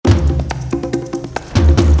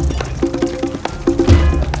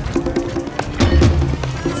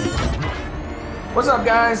What's up,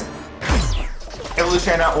 guys?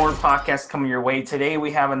 Evolutionary.org podcast coming your way. Today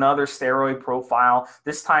we have another steroid profile.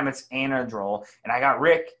 This time it's Anadrol. And I got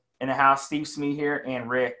Rick in the house, Steve Smee here. And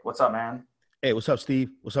Rick, what's up, man? Hey, what's up,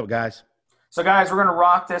 Steve? What's up, guys? So, guys, we're going to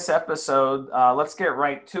rock this episode. Let's get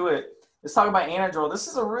right to it. Let's talk about Anadrol. This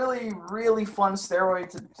is a really, really fun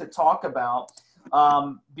steroid to talk about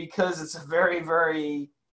because it's a very,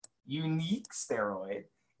 very unique steroid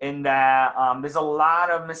in that there's a lot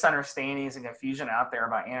of misunderstandings and confusion out there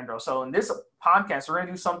about Anadrol. So in this podcast, we're going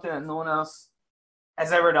to do something that no one else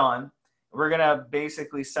has ever done. We're going to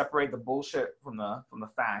basically separate the bullshit from the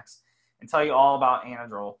facts and tell you all about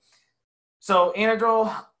Anadrol. So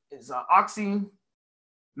Anadrol is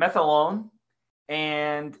oxymethylone,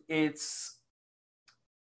 and it's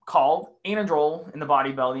called Anadrol in the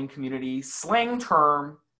bodybuilding community. Slang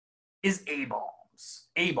term is A-bombs.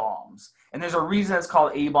 And there's a reason it's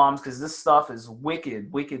called A-bombs, because this stuff is wicked,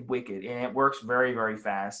 and it works very, very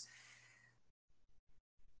fast.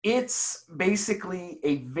 It's basically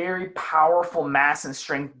a very powerful mass and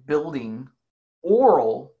strength building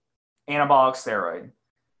oral anabolic steroid.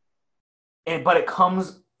 But it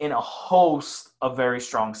comes in a host of very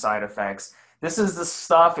strong side effects. This is the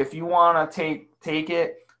stuff, if you want to take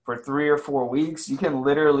it for 3 or 4 weeks, you can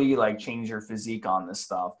literally like change your physique on this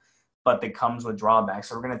stuff. But it comes with drawbacks.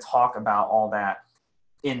 So we're going to talk about all that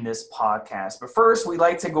in this podcast. But first, we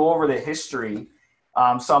like to go over the history.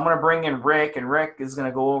 So I'm going to bring in Rick, and Rick is going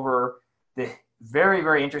to go over the very,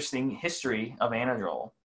 very interesting history of Anadrol.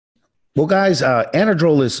 Well, guys,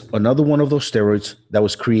 Anadrol is another one of those steroids that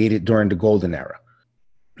was created during the golden era.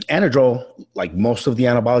 Anadrol, like most of the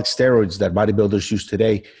anabolic steroids that bodybuilders use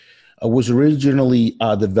today, was originally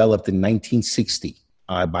developed in 1960.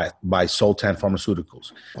 By Sultan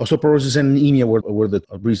Pharmaceuticals. Osteoporosis and anemia were the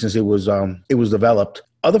reasons it was developed.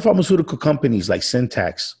 Other pharmaceutical companies like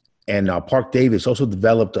Syntax and Park Davis also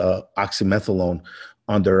developed oxymethylone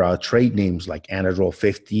under trade names like Anadrol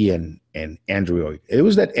 50 and Android. It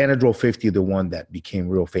was that Anadrol 50, the one that became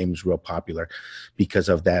real famous, real popular because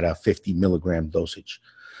of that 50 milligram dosage.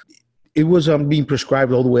 It was being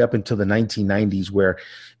prescribed all the way up until the 1990s, where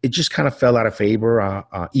it just kind of fell out of favor.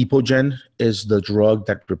 Epogen is the drug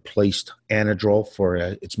that replaced Anadrol for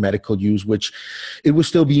its medical use, which it was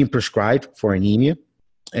still being prescribed for anemia.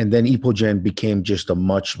 And then Epogen became just a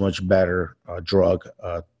much, much better drug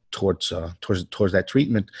towards that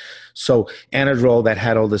treatment. So Anadrol, that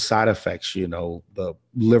had all the side effects, the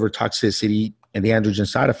liver toxicity and the androgen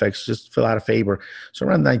side effects, just fell out of favor. So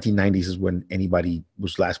around the 1990s is when anybody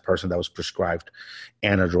was the last person that was prescribed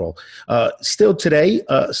Anadrol. Still today,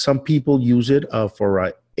 some people use it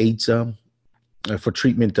for AIDS, for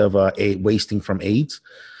treatment of wasting from AIDS.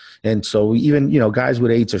 And so even, guys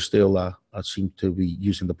with AIDS are still seem to be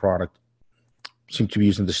using the product, seem to be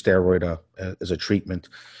using the steroid as a treatment.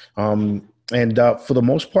 And for the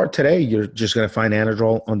most part today, you're just going to find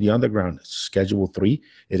Anadrol on the underground. It's Schedule III.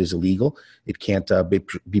 It is illegal. It can't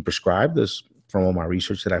be prescribed. From all my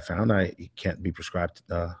research that I found, it can't be prescribed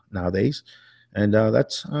nowadays. And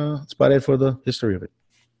that's about it for the history of it.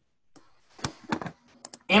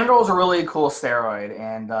 Anadrol is a really cool steroid,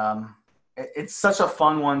 and it's such a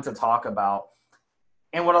fun one to talk about.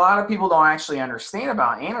 And what a lot of people don't actually understand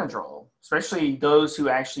about Anadrol, especially those who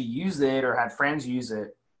actually use it or had friends use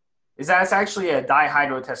it, is that it's actually a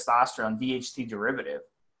dihydrotestosterone, DHT derivative.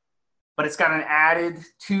 But it's got an added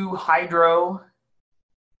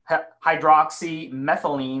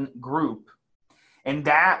 2-hydroxymethylene group, and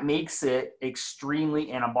that makes it extremely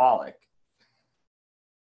anabolic.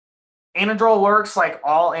 Anadrol works like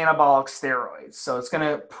all anabolic steroids, so it's going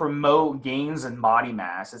to promote gains in body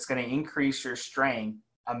mass. It's going to increase your strength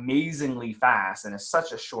amazingly fast in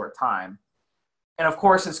such a short time. And of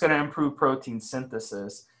course, it's going to improve protein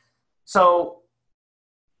synthesis. So,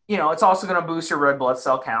 it's also going to boost your red blood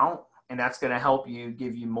cell count, and that's going to help you,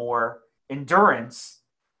 give you more endurance.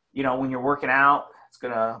 When you're working out, it's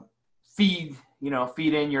going to feed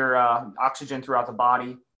in your oxygen throughout the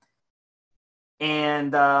body.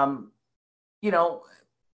 And,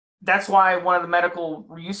 that's why one of the medical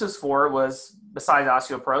uses for it was, besides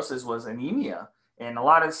osteoporosis, was anemia. And a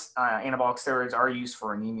lot of anabolic steroids are used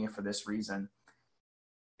for anemia for this reason.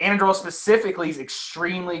 Anadrol specifically is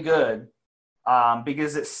extremely good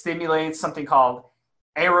because it stimulates something called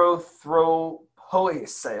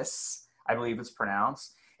erythropoiesis, I believe it's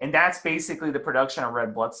pronounced. And that's basically the production of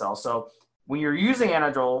red blood cells. So when you're using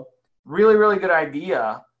Anadrol, really, really good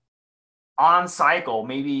idea on cycle,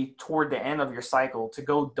 maybe toward the end of your cycle, to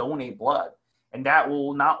go donate blood. And that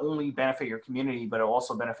will not only benefit your community, but it'll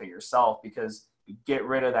also benefit yourself, because you get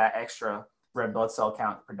rid of that extra red blood cell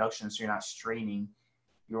count production, so you're not straining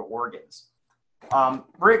your organs.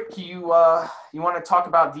 Rick, you want to talk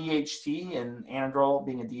about DHT and Anadrol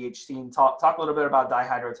being a DHT, and talk a little bit about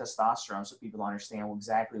dihydrotestosterone so people understand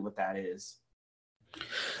exactly what that is.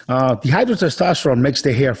 Dihydrotestosterone makes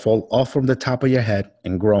the hair fall off from the top of your head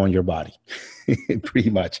and grow on your body, pretty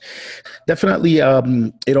much. Definitely,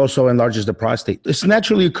 it also enlarges the prostate. It's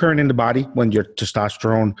naturally occurring in the body when your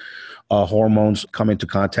testosterone hormones come into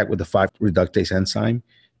contact with the 5-reductase enzyme,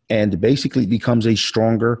 and basically becomes a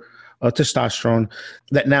stronger testosterone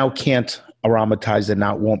that now can't aromatize, and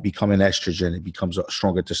now won't become an estrogen. It becomes a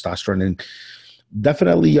stronger testosterone. And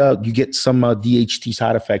definitely, you get some DHT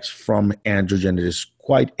side effects from androgen. It is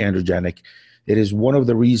quite androgenic. It is one of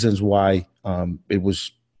the reasons why it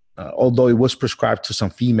was, although it was prescribed to some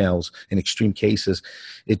females in extreme cases,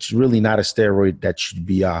 it's really not a steroid that should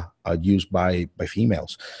be used by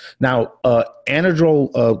females. Now,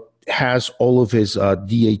 Anadrol has all of his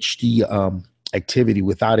DHT activity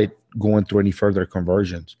without it going through any further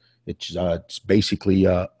conversions. It's basically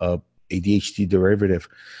a DHT derivative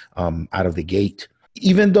out of the gate.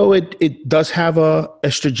 Even though it does have a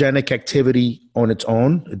estrogenic activity on its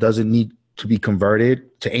own, it doesn't need to be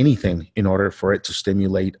converted to anything in order for it to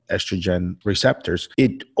stimulate estrogen receptors.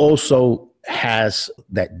 It also has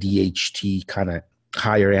that DHT kind of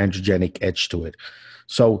higher androgenic edge to it.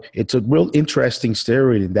 So it's a real interesting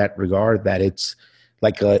steroid in that regard, that it's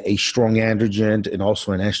like a strong androgen and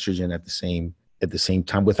also an estrogen at the same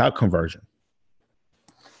time without conversion.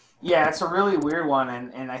 Yeah, it's a really weird one,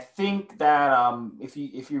 and I think that if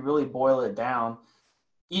you really boil it down,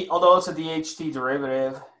 although it's a DHT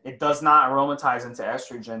derivative, it does not aromatize into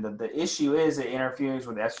estrogen. The issue is it interferes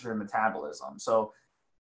with estrogen metabolism. So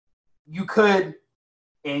you could,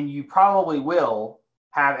 and you probably will,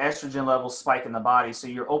 have estrogen levels spike in the body. So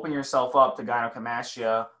you're opening yourself up to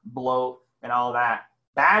gynecomastia, bloat, and all that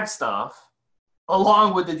bad stuff,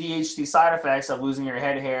 along with the DHT side effects of losing your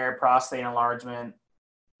head hair, prostate enlargement,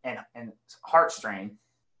 and heart strain.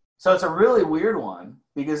 So it's a really weird one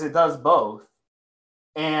because it does both.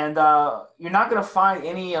 And you're not going to find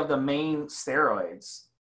any of the main steroids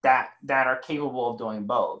that are capable of doing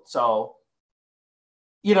both. So,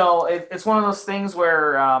 it's one of those things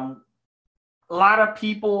where a lot of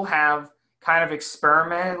people have kind of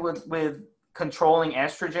experimented with controlling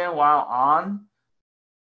estrogen while on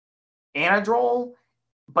Anadrol.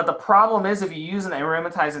 But the problem is, if you use an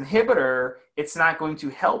aromatase inhibitor, it's not going to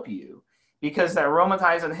help you, because the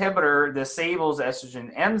aromatase inhibitor disables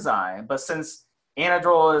estrogen enzyme. But since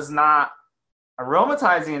Anadrol is not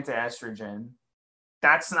aromatizing into estrogen,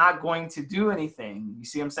 that's not going to do anything. You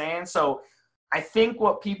see what I'm saying? So I think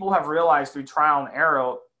what people have realized through trial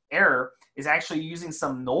and error is actually using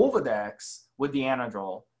some Nolvadex with the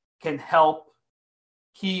Anadrol can help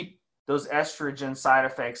keep those estrogen side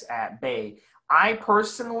effects at bay. I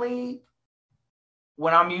personally,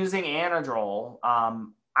 when I'm using Anadrol,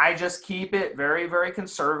 I just keep it very, very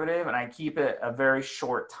conservative, and I keep it a very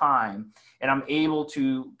short time. And I'm able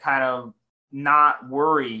to kind of not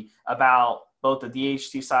worry about both the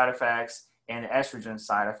DHT side effects and the estrogen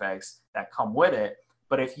side effects that come with it.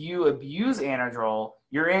 But if you abuse Anadrol,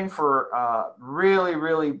 you're in for really,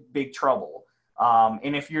 really big trouble.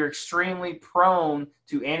 And if you're extremely prone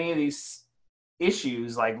to any of these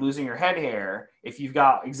issues, like losing your head hair, if you've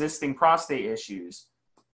got existing prostate issues,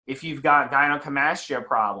 if you've got gynecomastia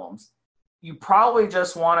problems, you probably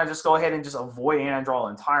just want to just go ahead and just avoid Anadrol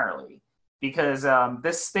entirely, because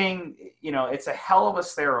this thing, it's a hell of a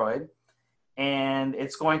steroid, and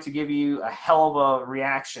it's going to give you a hell of a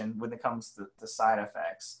reaction when it comes to side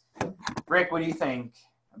effects. Rick, what do you think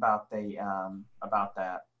about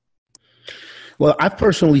that? Well, I've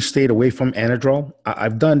personally stayed away from Anadrol.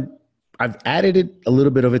 I've added it a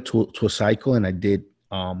little bit of it to a cycle, and I did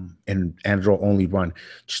an Anadrol only run.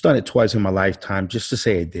 Just done it twice in my lifetime, just to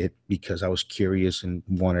say I did, because I was curious and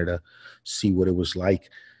wanted to see what it was like.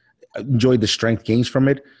 I enjoyed the strength gains from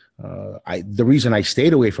it. The reason I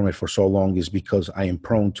stayed away from it for so long is because I am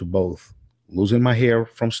prone to both losing my hair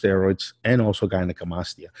from steroids and also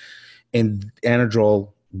gynecomastia. And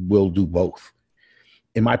Anadrol will do both.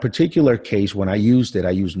 In my particular case, when I used it, I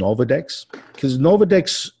used Nolvadex, because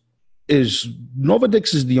Nolvadex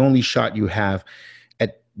is the only shot you have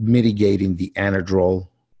at mitigating the Anadrol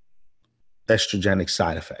estrogenic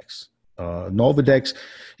side effects. Nolvadex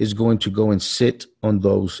is going to go and sit on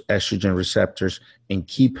those estrogen receptors and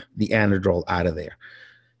keep the Anadrol out of there.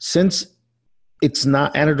 Since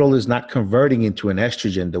Anadrol is not converting into an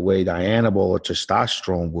estrogen the way Dianabol or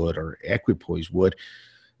testosterone would or equipoise would,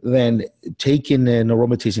 then taking an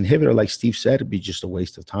aromatase inhibitor, like Steve said, would be just a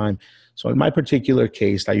waste of time. So in my particular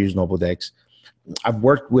case, I use Nolvadex. I've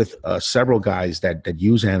worked with several guys that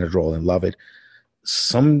use Anadrol and love it.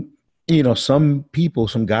 some, some people,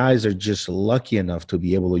 some guys are just lucky enough to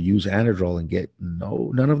be able to use Anadrol and get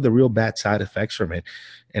none of the real bad side effects from it,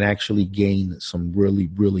 and actually gain some really,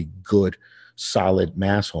 really good, solid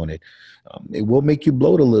mass on it. It will make you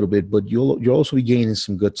bloat a little bit, but you'll also be gaining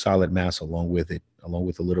some good solid mass along with it, along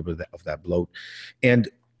with a little bit of that bloat. And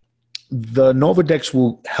the Novadex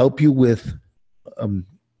will help you with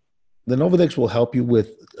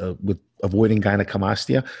with avoiding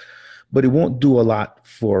gynecomastia, but it won't do a lot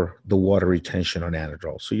for the water retention on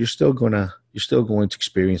Anadrol. So you're still going to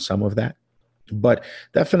experience some of that, but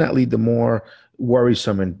definitely the more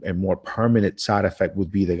worrisome and more permanent side effect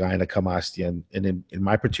would be the gynecomastia. And in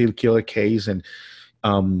my particular case, and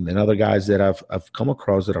other guys that I've come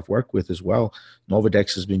across that I've worked with as well,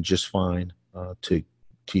 Novadex has been just fine to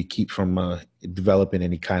keep from developing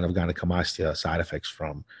any kind of gynecomastia side effects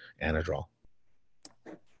from Anadrol.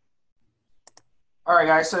 All right,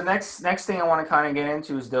 guys. So next thing I want to kind of get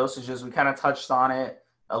into is dosages. We kind of touched on it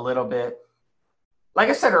a little bit. Like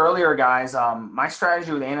I said earlier, guys, my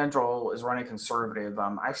strategy with Anadrol is running conservative.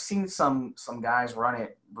 I've seen some guys run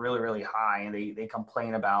it really, really high, and they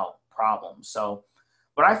complain about problems. So,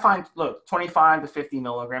 but I find, look, 25 to 50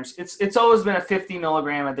 milligrams. It's always been a 50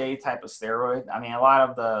 milligram a day type of steroid. I mean, a lot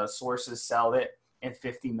of the sources sell it in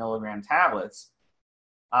 50 milligram tablets.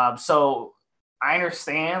 So I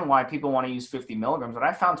understand why people want to use 50 milligrams, but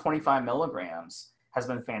I found 25 milligrams has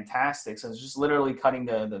been fantastic. So it's just literally cutting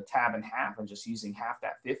the tab in half and just using half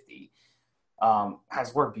that 50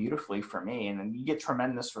 has worked beautifully for me. And then you get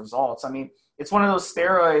tremendous results. I mean, it's one of those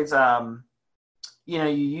steroids, you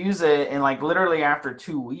use it and like literally after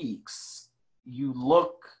 2 weeks, you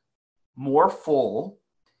look more full,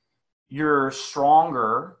 you're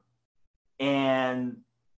stronger, and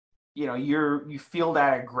you feel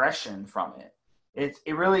that aggression from it.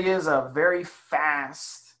 It really is a very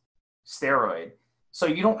fast steroid. So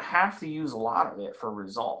you don't have to use a lot of it for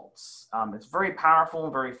results. It's very powerful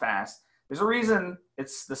and very fast. There's a reason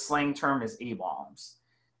the slang term is A-bombs,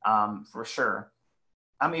 for sure.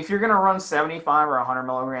 I mean, if you're going to run 75 or 100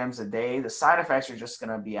 milligrams a day, the side effects are just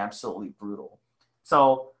going to be absolutely brutal.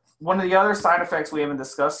 So one of the other side effects we haven't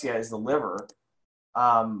discussed yet is the liver.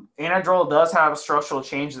 Anadrol does have a structural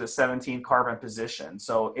change to the 17th carbon position.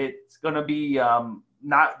 So it's going to be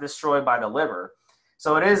not destroyed by the liver.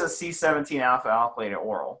 So it is a C17 alpha alkylated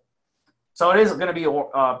oral. So it is going to be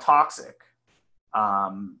toxic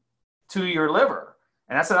to your liver.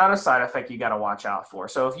 And that's another side effect you got to watch out for.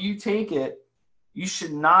 So if you take it, you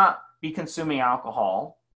should not be consuming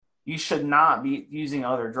alcohol. You should not be using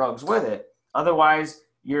other drugs with it. Otherwise,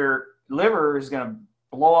 your liver is going to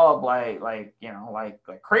blow up like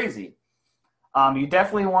crazy. You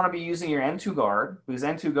definitely want to be using your N2 Guard, because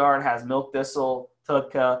N2 Guard has milk thistle,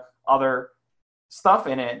 TUDCA, other stuff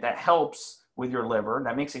in it that helps with your liver.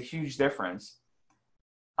 That makes a huge difference.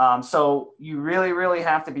 So you really, really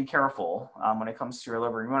have to be careful when it comes to your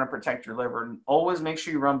liver. You want to protect your liver, and always make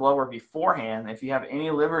sure you run blood work beforehand. If you have any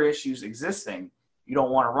liver issues existing, you don't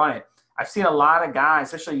want to run it. I've seen a lot of guys,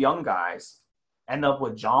 especially young guys, end up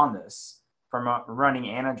with jaundice from running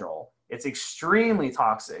Anadrol. It's extremely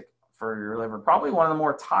toxic for your liver, probably one of the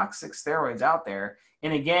more toxic steroids out there.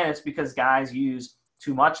 And again, it's because guys use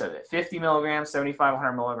too much of it, 50 milligrams,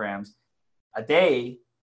 7,500 milligrams a day,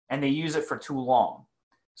 and they use it for too long.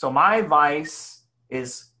 So my advice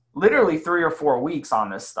is literally 3 or 4 weeks on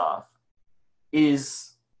this stuff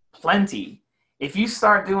is plenty. If you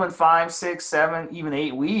start doing 5, 6, 7, even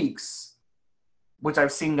 8 weeks, which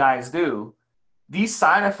I've seen guys do, these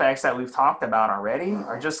side effects that we've talked about already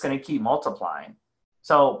are just going to keep multiplying.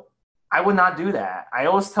 So I would not do that. I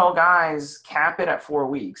always tell guys, cap it at 4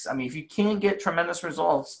 weeks. I mean, if you can't get tremendous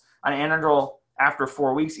results on Anadrol after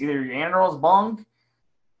 4 weeks, either your Anadrol is bung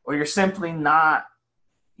or you simply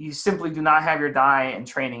do not have your diet and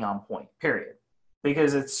training on point, period.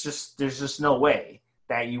 Because there's just no way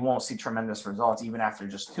that you won't see tremendous results even after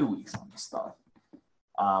just 2 weeks on this stuff.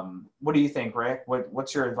 What do you think, Rick?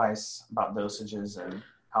 What's your advice about dosages and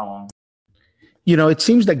how long? It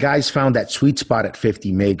seems that guys found that sweet spot at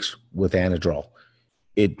 50 mgs with Anadrol.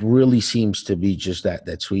 It really seems to be just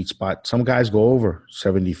that sweet spot. Some guys go over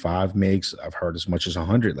 75 mgs. I've heard as much as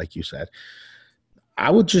 100, like you said.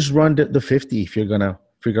 I would just run the 50 if you're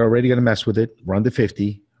already gonna mess with it. Run the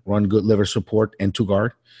 50. Run good liver support, N2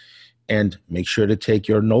 Guard, and make sure to take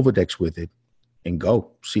your Novadex with it and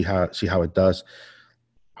go see how it does.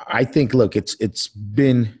 I think, look, it's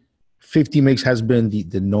been 50 mg has been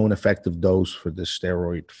the known effective dose for this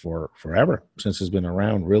steroid for forever, since it's been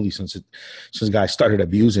around, really, since guys started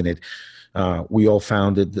abusing it. We all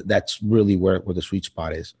found that's really where the sweet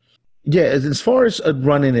spot is. Yeah, as far as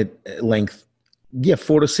running it length, Yeah,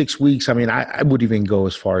 4 to 6 weeks. I mean, I would even go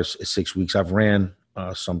as far as 6 weeks. I've ran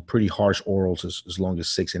some pretty harsh orals as long as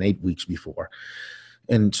 6 and 8 weeks before.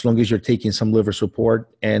 And as long as you're taking some liver support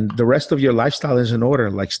and the rest of your lifestyle is in order,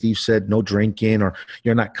 like Steve said, no drinking, or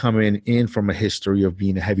you're not coming in from a history of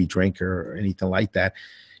being a heavy drinker or anything like that,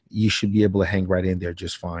 you should be able to hang right in there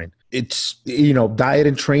just fine. It's, diet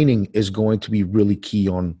and training is going to be really key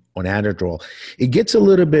on Anadrol. It gets a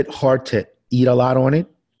little bit hard to eat a lot on it.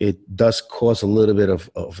 It does cause a little bit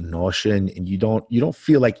of nausea, and you don't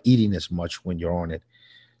feel like eating as much when you're on it.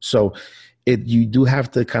 So you do have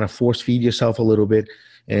to kind of force feed yourself a little bit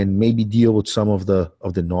and maybe deal with some of the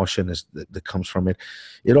nausea that comes from it.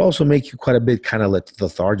 It also makes you quite a bit kind of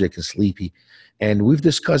lethargic and sleepy. And we've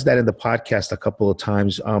discussed that in the podcast a couple of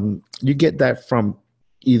times. You get that from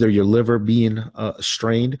either your liver being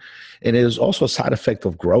strained, and it is also a side effect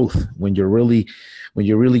of growth when you're really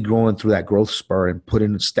growing through that growth spur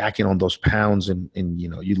and stacking on those pounds, and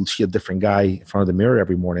you see a different guy in front of the mirror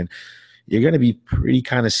every morning. You're going to be pretty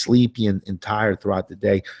kind of sleepy and tired throughout the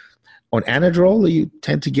day. On Anadrol, you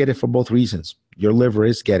tend to get it for both reasons. Your liver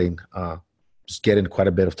is getting quite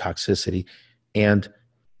a bit of toxicity, and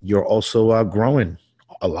you're also growing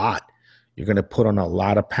a lot. You're going to put on a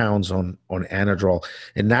lot of pounds on Anadrol,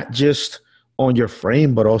 and not just on your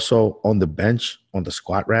frame, but also on the bench, on the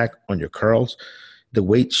squat rack, on your curls. The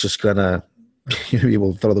weight's just going to be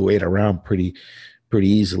able to throw the weight around pretty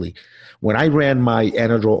easily. When I ran my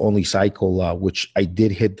Anadrol only cycle, which I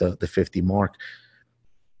did hit the 50 mark,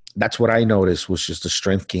 that's what I noticed was just the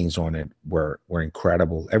strength gains on it were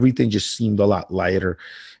incredible. Everything just seemed a lot lighter,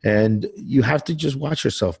 and you have to just watch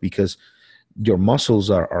yourself because your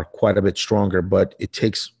muscles are quite a bit stronger, but it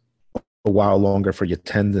takes a while longer for your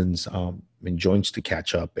tendons and joints to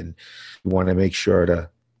catch up, and you want to make sure to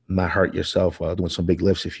not hurt yourself doing some big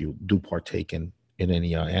lifts if you do partake in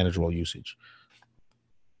any Anadrol usage.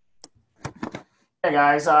 Hey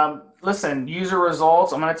guys, listen, user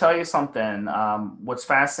results. I'm going to tell you something. What's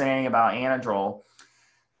fascinating about Anadrol,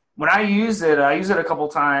 when I use it a couple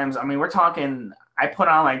times. I mean, we're talking, I put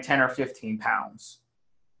on like 10 or 15 pounds,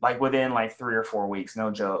 like within like 3 or 4 weeks,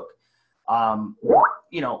 no joke.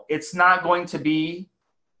 It's not going to be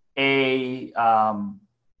a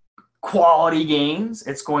quality gains.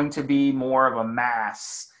 It's going to be more of a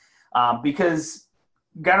mass because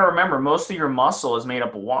you got to remember, most of your muscle is made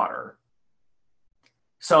up of water.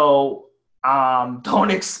 So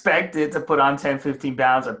don't expect it to put on 10, 15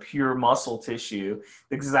 pounds of pure muscle tissue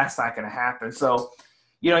because that's not going to happen. So,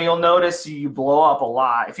 you'll notice you blow up a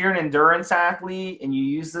lot. If you're an endurance athlete and you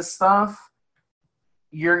use this stuff,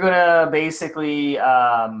 you're going to basically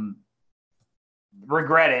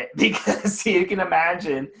regret it because you can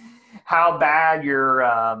imagine how bad your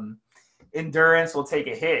endurance will take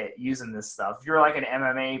a hit using this stuff. If you're like an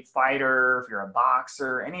MMA fighter, if you're a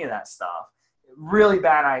boxer, any of that stuff, really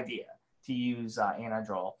bad idea to use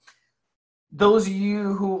Anadrol. Those of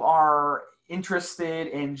you who are interested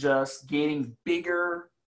in just getting bigger,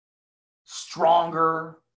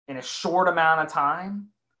 stronger in a short amount of time,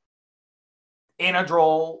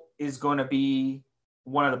 Anadrol is going to be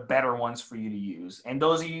one of the better ones for you to use. And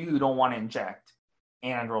those of you who don't want to inject,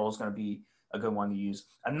 Anadrol is going to be a good one to use.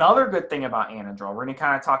 Another good thing about Anadrol, we're going to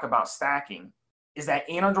kind of talk about stacking, is that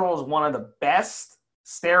Anadrol is one of the best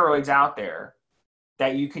steroids out there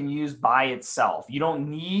that you can use by itself. You don't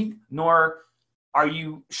need, nor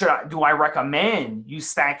do I recommend you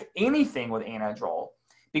stack anything with Anadrol,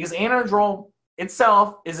 because Anadrol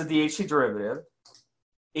itself is a DHT derivative.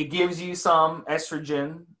 It gives you some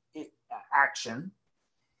estrogen action.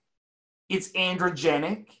 It's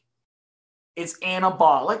androgenic. It's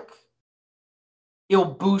anabolic. It'll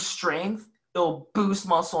boost strength. It'll boost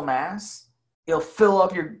muscle mass. It'll fill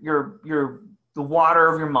up the water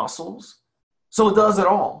of your muscles. So it does it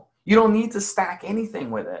all. You don't need to stack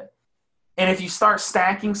anything with it. And if you start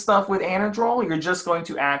stacking stuff with Anadrol, you're just going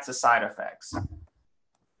to add to side effects.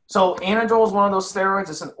 So Anadrol is one of those steroids.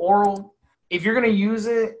 It's an oral. If you're going to use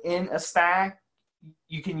it in a stack,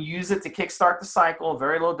 you can use it to kickstart the cycle,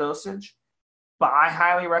 very low dosage. But I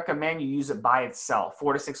highly recommend you use it by itself,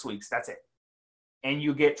 4 to 6 weeks. That's it. And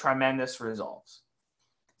you get tremendous results.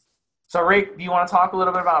 So, Rick, do you want to talk a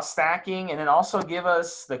little bit about stacking and then also give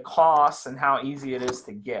us the costs and how easy it is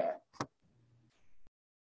to get?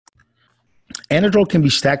 Anadrol can be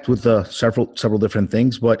stacked with several different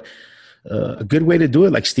things, but a good way to do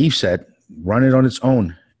it, like Steve said, run it on its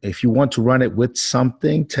own. If you want to run it with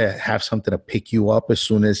something to have something to pick you up as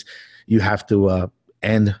soon as you have to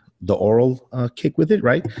end the oral kick with it,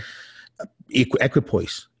 right?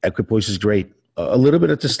 Equipoise. Equipoise is great. a little bit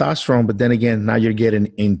of testosterone, but then again, now you're getting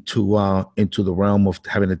into the realm of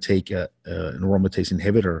having to take an aromatase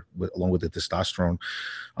inhibitor along with the testosterone.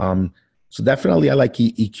 So definitely, I like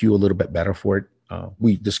EQ a little bit better for it.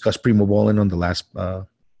 We discussed primobolan on the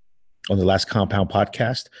last compound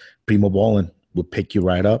podcast. Primobolan will pick you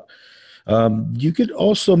right up. You could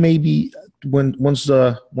also maybe once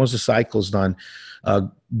the cycle's done,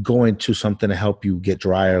 go into something to help you get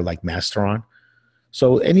drier, like Masteron.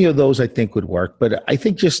 So any of those I think would work, but I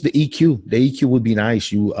think just the EQ would be nice.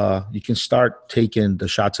 You can start taking the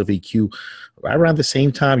shots of EQ right around the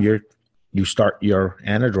same time you start your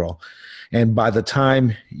Anadrol, and by the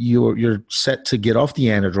time you're set to get off the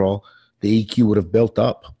Anadrol, the EQ would have built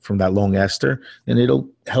up from that long ester, and it'll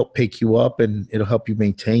help pick you up and it'll help you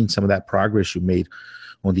maintain some of that progress you made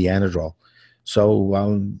on the Anadrol. So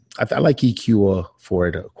I like EQ for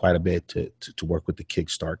it quite a bit to work with the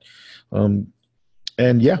kickstart.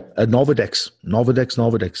 And yeah, Nolvadex.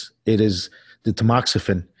 It is the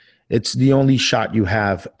tamoxifen. It's the only shot you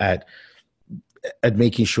have at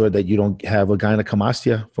making sure that you don't have a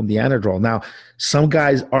gynecomastia from the Anadrol. Now, some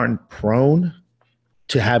guys aren't prone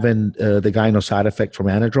to having the gyno side effect from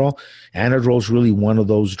Anadrol. Anadrol is really one of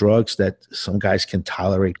those drugs that some guys can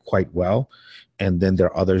tolerate quite well, and then there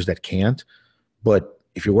are others that can't. But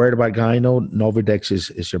if you're worried about gyno, Nolvadex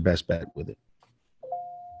is your best bet with it.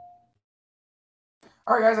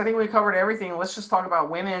 All right, guys, I think we covered everything. Let's just talk about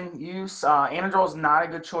women use. Anadrol is not a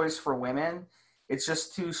good choice for women. It's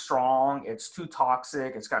just too strong. It's too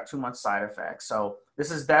toxic. It's got too much side effects. So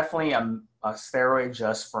this is definitely a steroid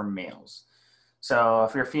just for males. So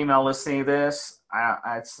if you're a female listening to this,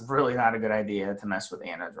 it's really not a good idea to mess with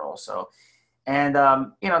Anadrol. So, and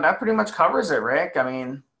that pretty much covers it, Rick. I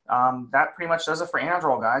mean, that pretty much does it for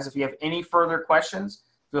Anadrol, guys. If you have any further questions,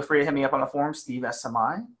 feel free to hit me up on the forum, Steve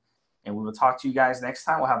SMI. And we will talk to you guys next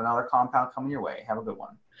time. We'll have another compound coming your way. Have a good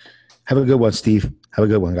one. Have a good one, Steve. Have a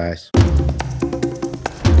good one, guys.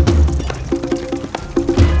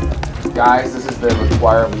 Guys, this is the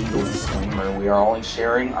required legal disclaimer. We are only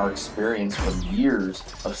sharing our experience from years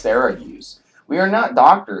of steroid use. We are not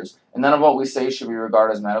doctors, and none of what we say should be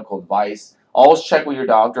regarded as medical advice. Always check with your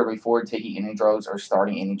doctor before taking any drugs or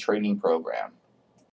starting any training program.